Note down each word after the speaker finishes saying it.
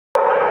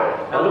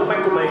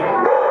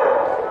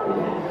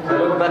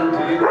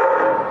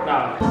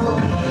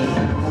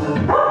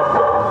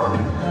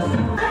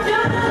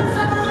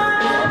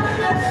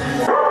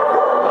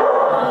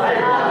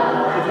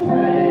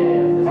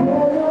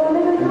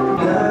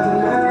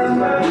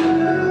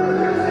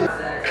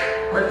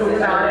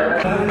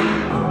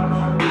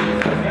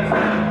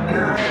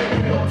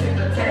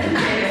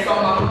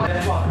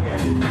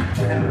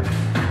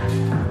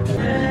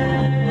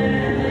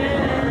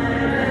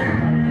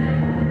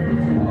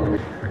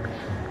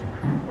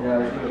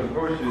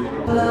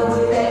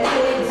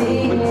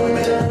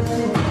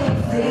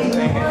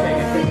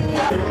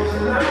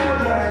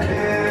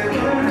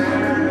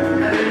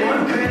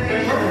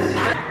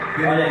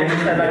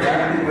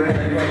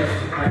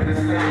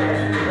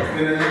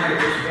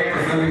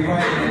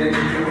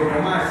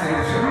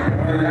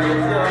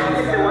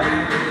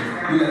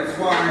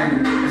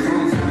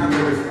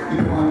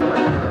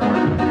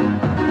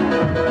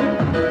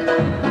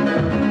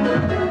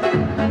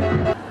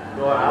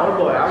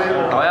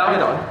Đổi áo cái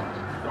đội.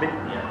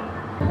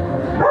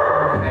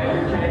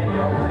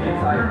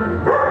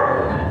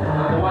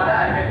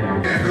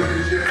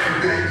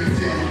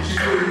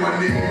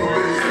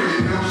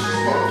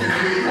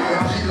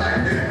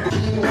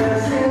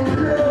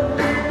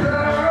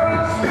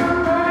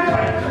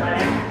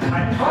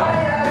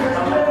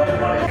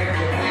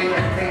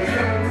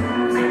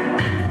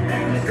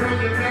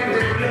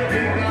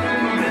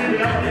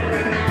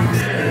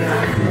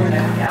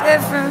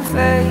 Different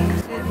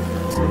faces,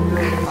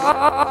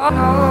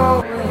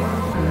 oh,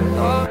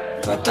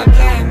 put the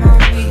blame on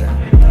me.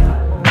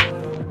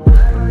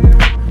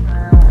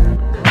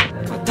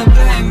 Put the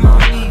blame on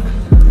me.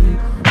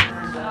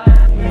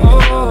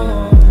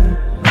 Oh,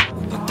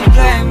 put the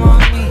blame on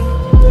me.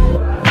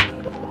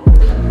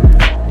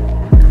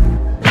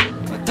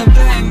 Put the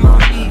blame on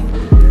me.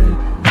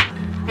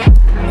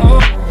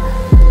 Oh.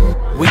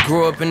 We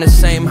grew up in the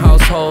same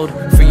household.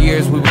 For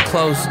years we were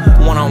close.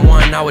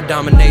 One-on-one, I would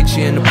dominate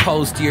you in the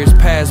post. Years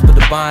passed, but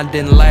the bond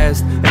didn't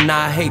last. And now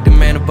I hate the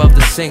man above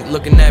the sink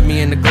looking at me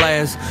in the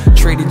glass.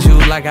 Treated you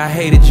like I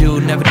hated you,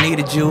 never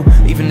needed you.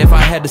 Even if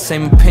I had the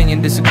same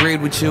opinion,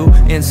 disagreed with you.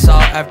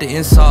 Insult after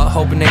insult,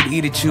 hoping they'd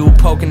eat at you,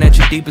 poking at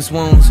your deepest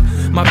wounds.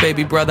 My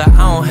baby brother,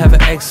 I don't have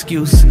an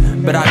excuse,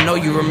 but I know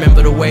you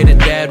remember the way that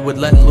dad would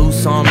let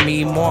loose on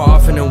me more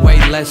often and way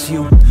less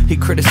you. He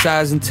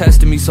criticized and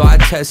tested me, so I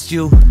test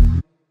you.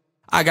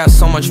 I got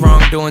so much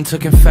wrongdoing to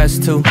confess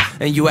to,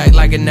 and you act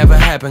like it never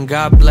happened,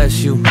 God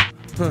bless you.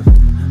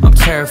 I'm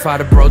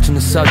terrified of broaching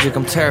the subject,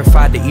 I'm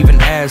terrified to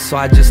even ask, so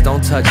I just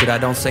don't touch it, I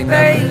don't say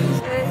nothing.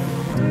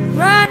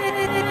 Running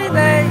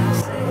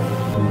lazy,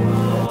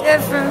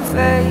 different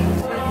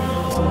faces,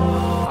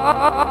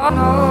 oh,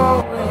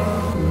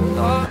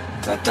 no,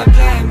 put the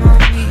blame on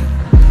me.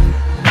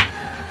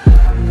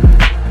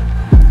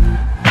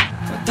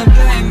 Put the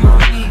blame on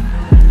me.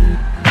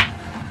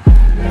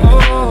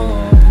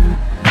 Oh,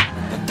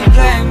 put the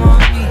blame on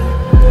me.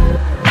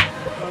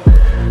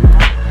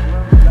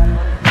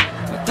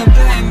 Put the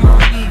blame on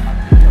me.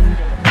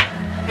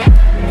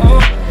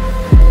 Oh.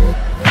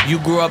 You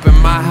grew up in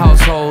my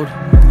household,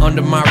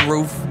 under my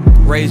roof.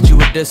 Raised you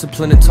with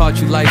discipline and taught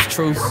you life's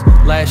truths.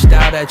 Lashed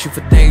out at you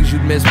for things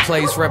you'd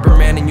misplaced,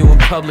 reprimanding you in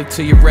public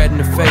till you're red in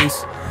the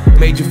face.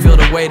 Made you feel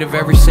the weight of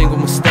every single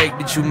mistake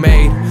that you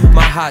made.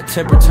 My hot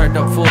temper turned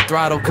up full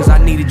throttle, cause I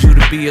needed you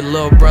to be your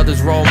little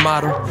brother's role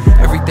model.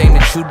 Everything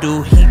that you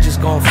do, he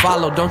just gon'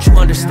 follow, don't you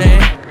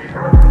understand?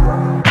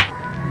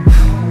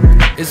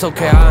 It's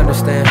okay, I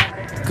understand,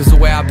 cause the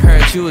way I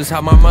parent you is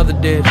how my mother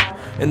did.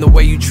 And the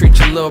way you treat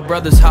your little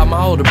brother's how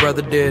my older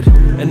brother did.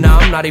 And now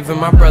I'm not even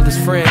my brother's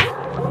friend.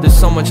 There's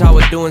so much I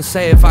would do and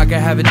say if I could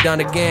have it done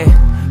again.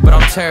 But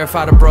I'm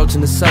terrified of broaching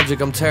the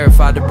subject, I'm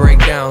terrified to break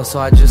down, so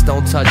I just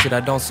don't touch it, I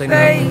don't say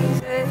nothing.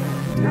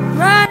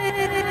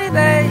 Running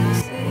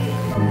lazy,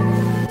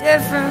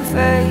 different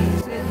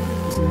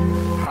faces,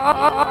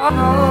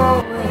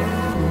 oh,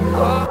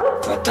 no,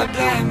 put the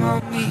blame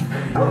on me.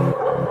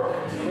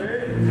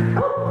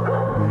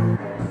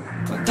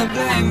 Put the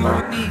blame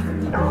on me.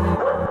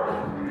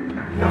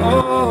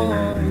 Oh,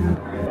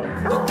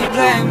 put the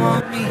blame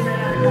on me.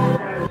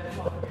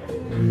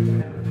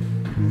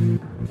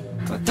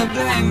 Put the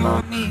blame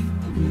on me.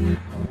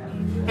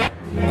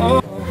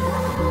 Oh.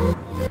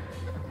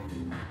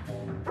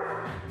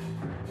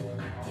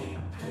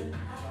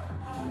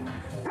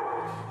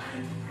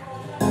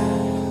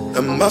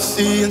 Am I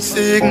seeing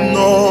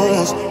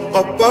signals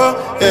up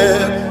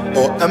ahead,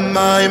 or am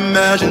I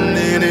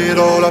imagining it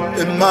all up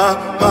in my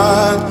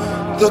mind?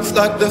 Looks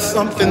like there's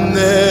something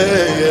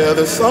there, yeah,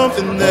 there's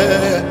something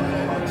there.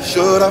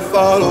 Should I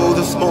follow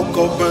the smoke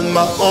or burn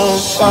my own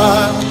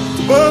fire?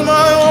 To burn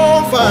my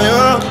own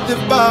fire,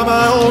 live by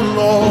my own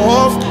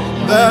laws,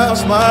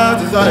 that's my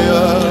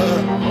desire.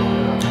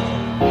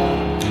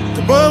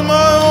 To burn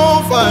my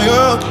own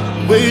fire,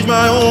 wage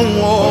my own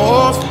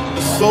wars,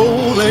 the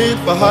soul ain't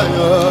for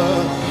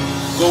hire.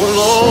 Go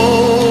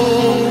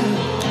alone,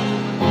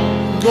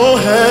 no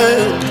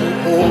hand to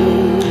hold.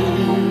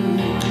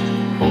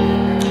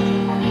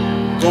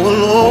 Go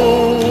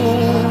alone,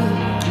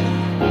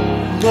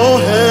 no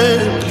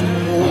hand to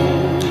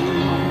hold.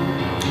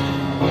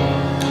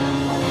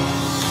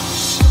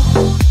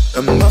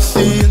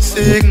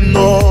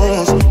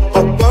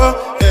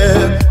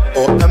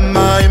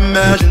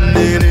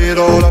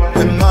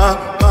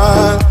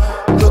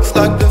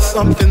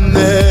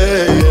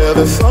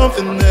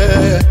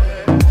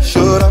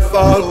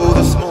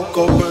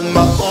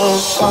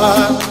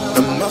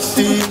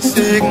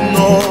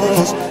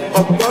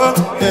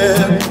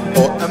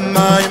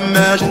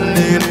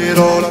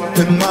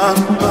 in my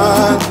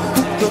mind.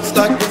 Looks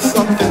like there's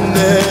something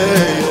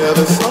there, yeah,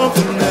 there's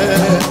something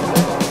there.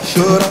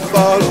 Should I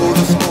follow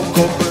the smoke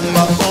or burn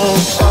my own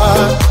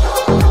fire?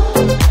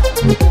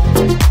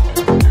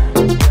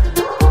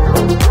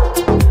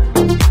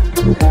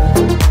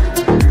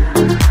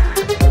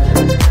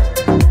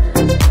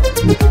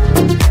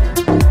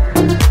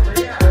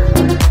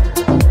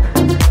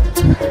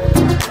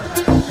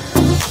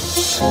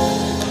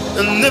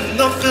 And if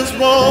nothing's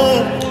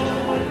wrong,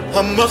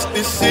 I must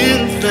be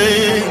seeing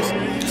things,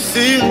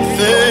 seeing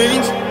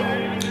things.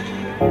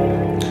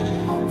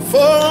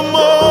 For a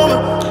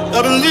moment, I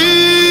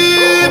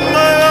believe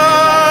my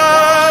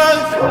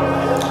eyes.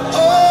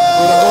 But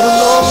I wanna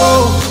know,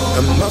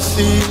 am I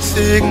seeing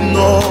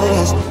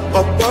signals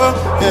up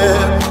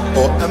ahead,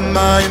 or am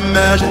I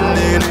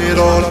imagining it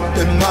all up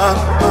in my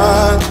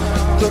mind?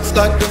 Looks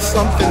like there's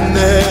something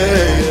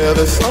there, yeah,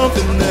 there's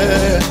something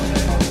there.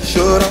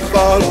 Should I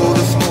follow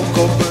the smoke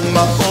or burn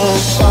my own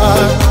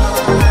fire?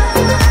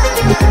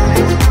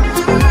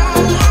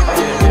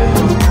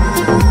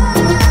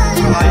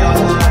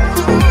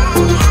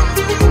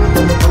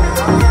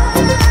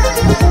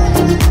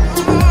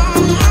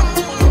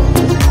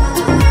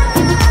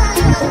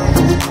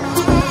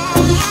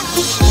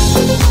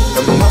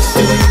 Am I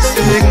seeing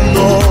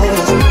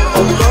signals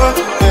up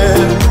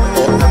ahead,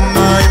 or am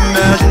I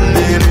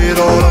imagining it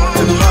all up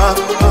in my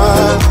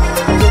mind?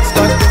 Looks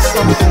like there's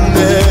something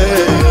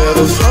there, yeah,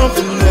 there's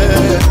something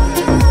there.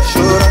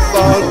 Should I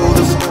follow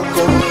the smoke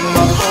or burn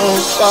my own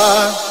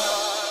fire?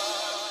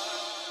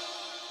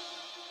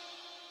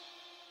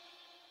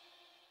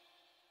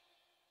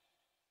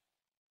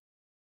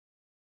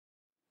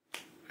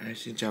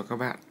 Xin chào các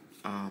bạn.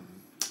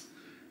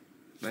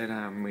 Đây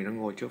là mình đang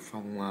ngồi trước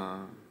phòng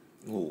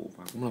ngủ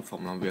và cũng là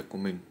phòng làm việc của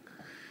mình.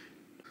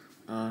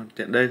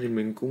 Tiện đây thì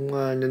mình cũng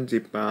nhân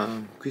dịp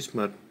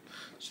Christmas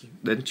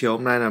đến chiều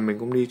hôm nay là mình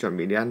cũng chuẩn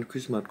bị đi ăn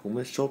Christmas cũng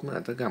với shop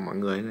với tất cả mọi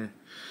người này.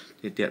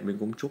 Thì tiện mình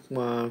cũng chúc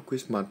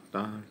Christmas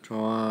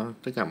cho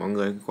tất cả mọi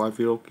người coi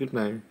video clip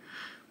này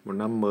một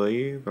năm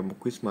mới và một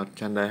Christmas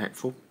tràn đầy hạnh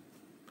phúc,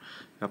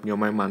 gặp nhiều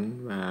may mắn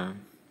và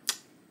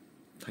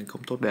thành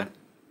công tốt đẹp.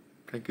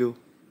 Thank you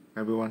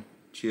everyone.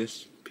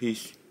 Cheers.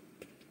 Peace.